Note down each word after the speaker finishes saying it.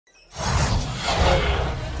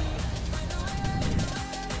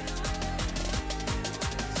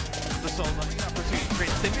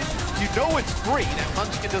image, you know it's free, that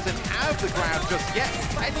Munchkin doesn't have the grab just yet.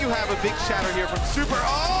 And you have a big shatter here from Super.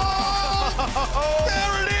 Oh!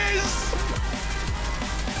 There it is!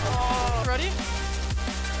 Oh, ready?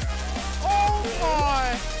 Oh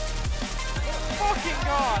my fucking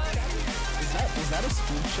god! Is that a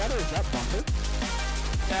spoon shatter? Is that bumper?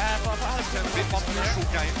 Yeah, but It's been a bit crucial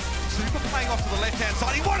game. Super playing off to the left-hand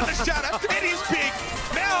side. He wanted the shatter. It is big.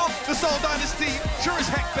 Now the Seoul Dynasty sure as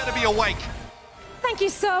heck better be awake. Thank you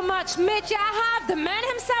so much, Mitch. I have the man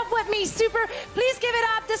himself with me, Super. Please give it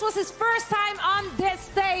up. This was his first time on this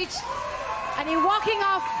stage. And he's walking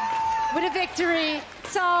off with a victory.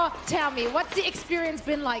 So tell me, what's the experience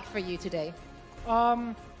been like for you today?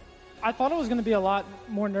 I thought it was going to be a lot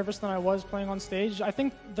more nervous than I was playing on stage. I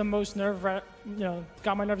think the most got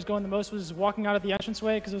my nerves going the most was walking out of the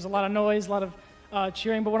entranceway because there was a lot of noise, a lot of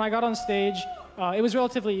cheering. But when I got on stage, it was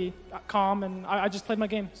relatively calm, and I just played my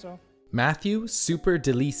game. So. Matthew Super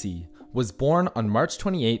DeLisi was born on March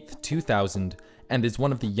 28, 2000, and is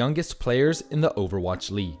one of the youngest players in the Overwatch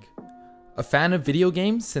League. A fan of video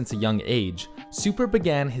games since a young age, Super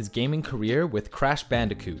began his gaming career with Crash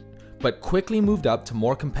Bandicoot, but quickly moved up to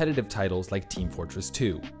more competitive titles like Team Fortress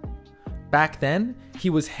 2. Back then, he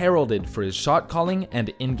was heralded for his shot calling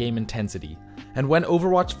and in-game intensity, and when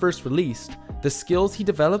Overwatch first released, the skills he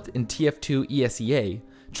developed in TF2 ESEA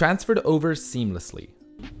transferred over seamlessly.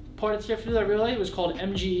 Part of TF2 that I really liked was called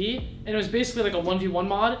MGE, and it was basically like a 1v1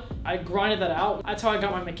 mod. I grinded that out. That's how I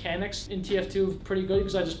got my mechanics in TF2 pretty good,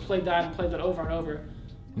 because I just played that over and over.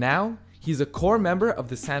 Now, he's a core member of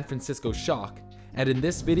the San Francisco Shock, and in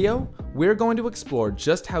this video, we're going to explore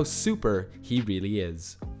just how super he really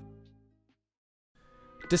is.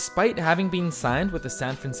 Despite having been signed with the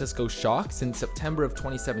San Francisco Shock since September of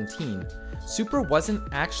 2017, Super wasn't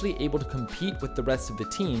actually able to compete with the rest of the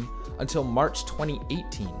team until March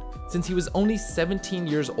 2018, since he was only 17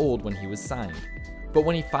 years old when he was signed. But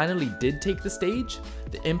when he finally did take the stage,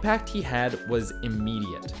 the impact he had was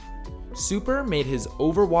immediate. Super made his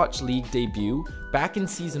Overwatch League debut back in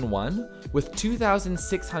Season 1 with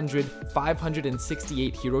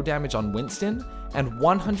 2,568 hero damage on Winston and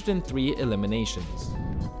 103 eliminations.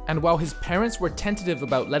 And while his parents were tentative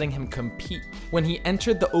about letting him compete, when he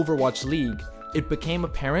entered the Overwatch League, it became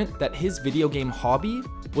apparent that his video game hobby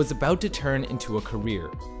was about to turn into a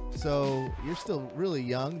career. So you're still really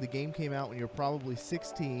young. The game came out when you're probably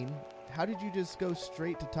 16. How did you just go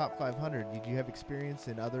straight to top 500? Did you have experience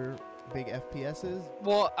in other big FPSs?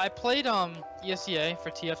 well, I played ESEA for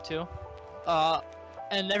TF2,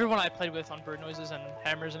 and everyone I played with on Bird Noises and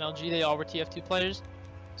Hammers and LG, they all were TF2 players.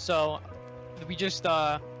 So we just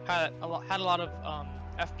had a lot of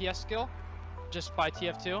FPS skill just by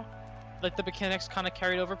TF2. Like the mechanics kind of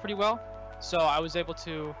carried over pretty well, so I was able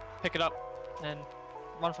to pick it up and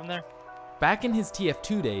run from there. Back in his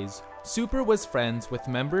TF2 days, Super was friends with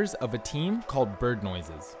members of a team called Bird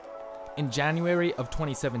Noises. In January of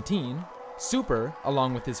 2017, Super,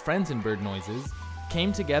 along with his friends in Bird Noises,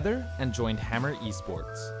 came together and joined Hammer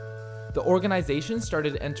Esports. The organization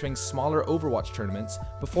started entering smaller Overwatch tournaments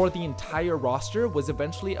before the entire roster was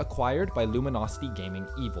eventually acquired by Luminosity Gaming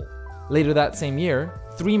Evil. Later that same year,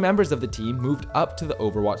 3 members of the team moved up to the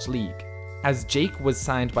Overwatch League, as Jake was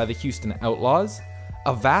signed by the Houston Outlaws,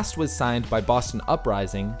 Avast was signed by Boston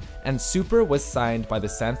Uprising, and Super was signed by the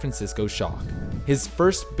San Francisco Shock, his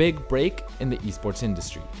first big break in the esports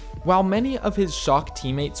industry. While many of his Shock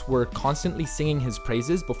teammates were constantly singing his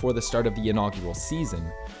praises before the start of the inaugural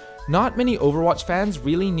season, not many Overwatch fans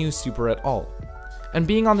really knew Super at all. And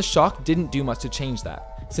being on the Shock didn't do much to change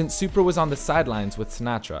that, since Super was on the sidelines with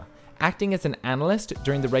Sinatra, acting as an analyst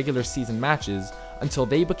during the regular season matches until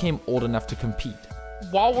they became old enough to compete.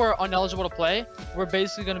 While we're ineligible to play, we're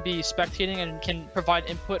basically going to be spectating and can provide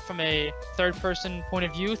input from a third-person point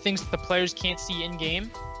of view, things that the players can't see in-game.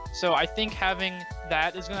 So I think having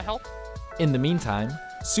that is going to help. In the meantime,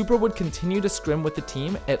 Super would continue to scrim with the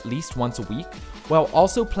team at least once a week, while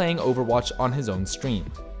also playing Overwatch on his own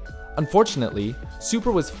stream. Unfortunately,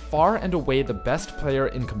 Super was far and away the best player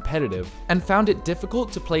in competitive, and found it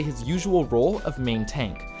difficult to play his usual role of main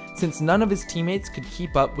tank, since none of his teammates could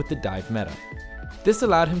keep up with the dive meta. This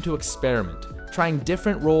allowed him to experiment, trying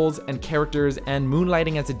different roles and characters and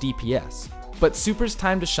moonlighting as a DPS. But Super's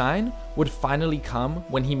time to shine would finally come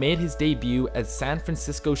when he made his debut as San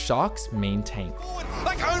Francisco Shock's main tank.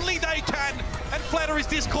 Like only they can, and Flatter is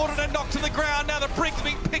discorded and knocked to the ground. Now the Brig's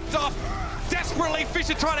being picked off. Desperately,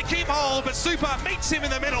 Fisher trying to keep hold, but Super meets him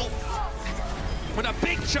in the middle with a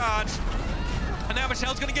big charge. And now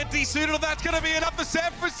Michelle's going to get desuited, and that's going to be enough for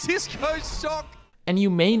San Francisco Shock. And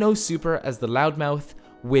you may know Super as the loudmouth,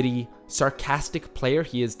 witty, sarcastic player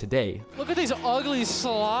he is today. Look at these ugly,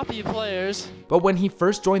 sloppy players. But when he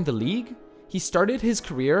first joined the league, he started his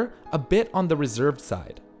career a bit on the reserved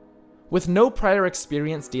side. With no prior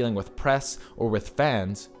experience dealing with press or with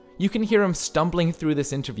fans, you can hear him stumbling through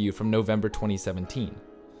this interview from November 2017.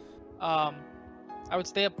 I would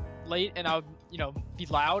stay up late and I would, be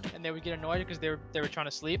loud, and they would get annoyed because they were trying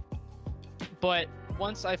to sleep. But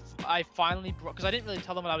once I finally, because I didn't really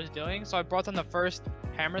tell them what I was doing, so I brought them the first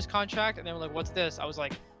Hammers contract, and they were like, "What's this?" I was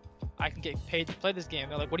like, "I can get paid to play this game."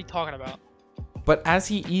 They're like, "What are you talking about?" But as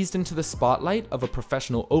he eased into the spotlight of a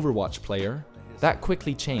professional Overwatch player, that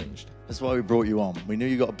quickly changed. That's why we brought you on. We knew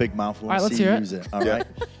you got a big mouth. We want to All right, see you let's use it. All right.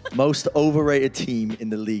 Most overrated team in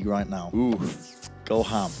the league right now. Ooh. Go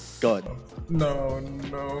ham. Go ahead. No.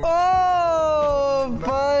 Oh,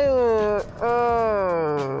 Violet.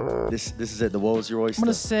 Oh. This is it. The world's your oyster. I'm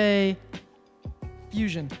gonna say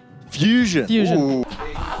Fusion. Fusion. Ooh.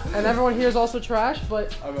 And everyone here is also trash,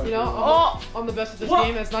 but I'm the best at this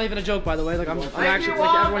game. That's not even a joke, by the way. Like I'm actually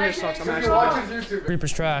like everyone here sucks. I'm actually the best.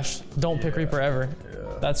 Reaper's trash. Don't pick Reaper ever.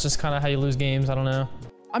 That's just kind of how you lose games. I don't know.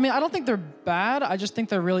 I mean, I don't think they're bad. I just think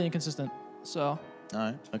they're really inconsistent. So. All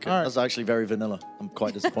right. Okay. That's actually very vanilla. I'm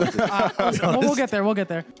quite disappointed. We'll get there. We'll get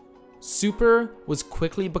there. Super was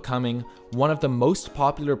quickly becoming one of the most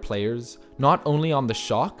popular players, not only on the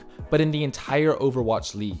Shock, but in the entire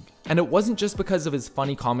Overwatch League. And it wasn't just because of his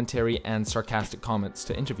funny commentary and sarcastic comments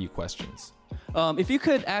to interview questions. If you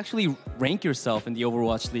could actually rank yourself in the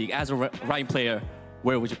Overwatch League as a ranked player,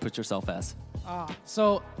 where would you put yourself as?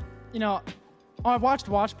 So, I watched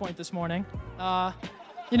Watchpoint this morning.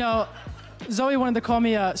 Zoe wanted to call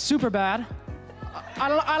me super bad.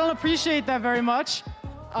 I don't appreciate that very much.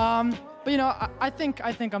 But I think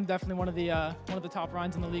I'm definitely one of the top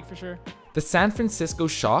Ryans in the league for sure. The San Francisco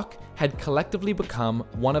Shock had collectively become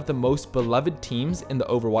one of the most beloved teams in the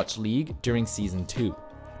Overwatch League during Season 2,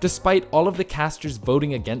 despite all of the casters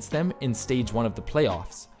voting against them in Stage 1 of the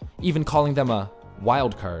playoffs, even calling them a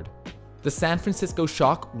wild card. The San Francisco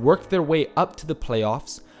Shock worked their way up to the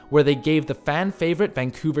playoffs, where they gave the fan favorite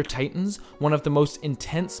Vancouver Titans one of the most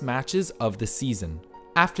intense matches of the season.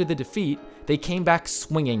 After the defeat, they came back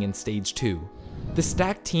swinging in Stage 2. The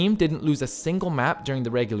stacked team didn't lose a single map during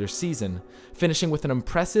the regular season, finishing with an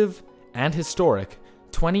impressive and historic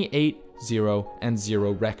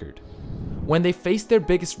 28-0-0 record. When they faced their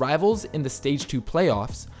biggest rivals in the Stage 2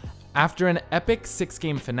 playoffs, after an epic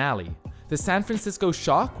 6-game finale, the San Francisco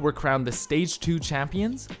Shock were crowned the Stage 2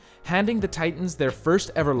 champions, handing the Titans their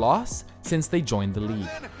first ever loss since they joined the league.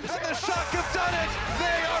 And the Shock have done it!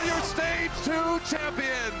 They are your Stage 2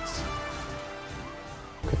 champions!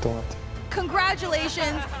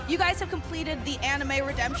 Congratulations! You guys have completed the anime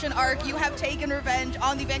redemption arc. You have taken revenge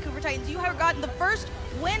on the Vancouver Titans. You have gotten the first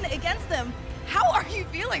win against them. How are you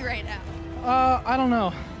feeling right now? I don't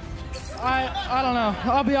know. I don't know.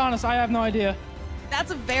 I'll be honest, I have no idea.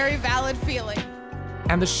 That's a very valid feeling.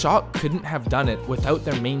 And the Shock couldn't have done it without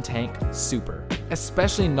their main tank, Super,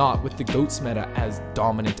 especially not with the GOATS meta as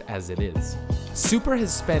dominant as it is. Super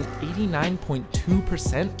has spent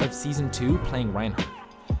 89.2% of Season 2 playing Reinhardt.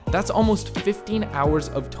 That's almost 15 hours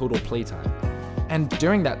of total playtime. And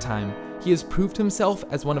during that time, he has proved himself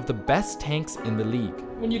as one of the best tanks in the league.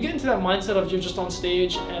 When you get into that mindset of you're just on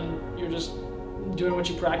stage and you're just doing what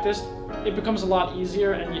you practiced, it becomes a lot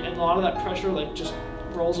easier, and a lot of that pressure like just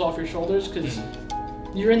rolls off your shoulders because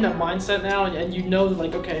you're in that mindset now, and you know that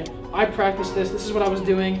like, okay, I practiced this is what I was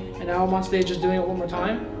doing, and now I'm on stage just doing it one more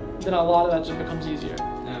time, then a lot of that just becomes easier.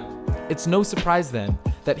 It's no surprise then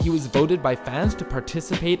that he was voted by fans to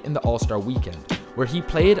participate in the All-Star Weekend, where he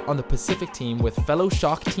played on the Pacific team with fellow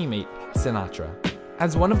Shock teammate Sinatra.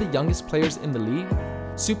 As one of the youngest players in the league,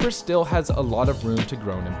 Super still has a lot of room to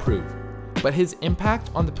grow and improve, but his impact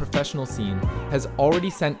on the professional scene has already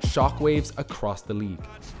sent shockwaves across the league.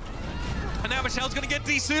 And now Michelle's going to get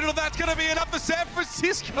desuited, and that's going to be enough for San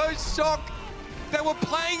Francisco Shock. They were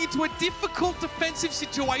playing into a difficult defensive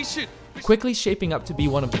situation. Quickly shaping up to be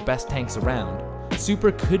one of the best tanks around,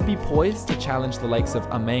 Super could be poised to challenge the likes of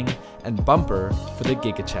Ameng and Bumper for the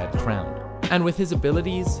Giga Chad crown. And with his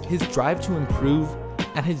abilities, his drive to improve,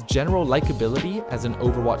 and his general likability as an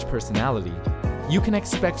Overwatch personality, you can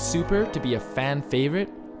expect Super to be a fan favorite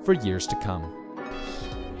for years to come.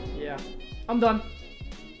 Yeah, I'm done.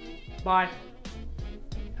 Bye.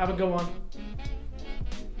 Have a good one.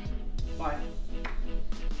 Bye.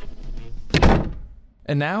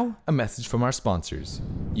 And now, a message from our sponsors.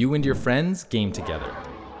 You and your friends game together.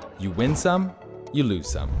 You win some, you lose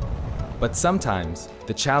some. But sometimes,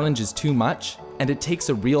 the challenge is too much, and it takes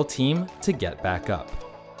a real team to get back up.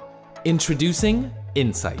 Introducing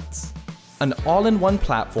Insights. an all-in-one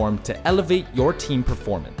platform to elevate your team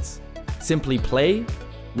performance. Simply play,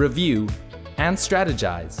 review, and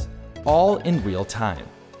strategize, all in real time.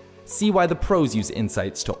 See why the pros use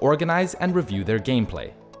insights to organize and review their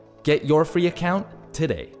gameplay. Get your free account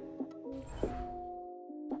today.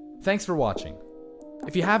 Thanks for watching.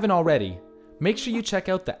 If you haven't already, make sure you check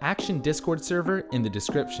out the Akshon Discord server in the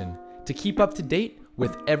description to keep up to date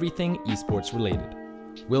with everything esports related.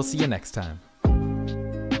 We'll see you next time.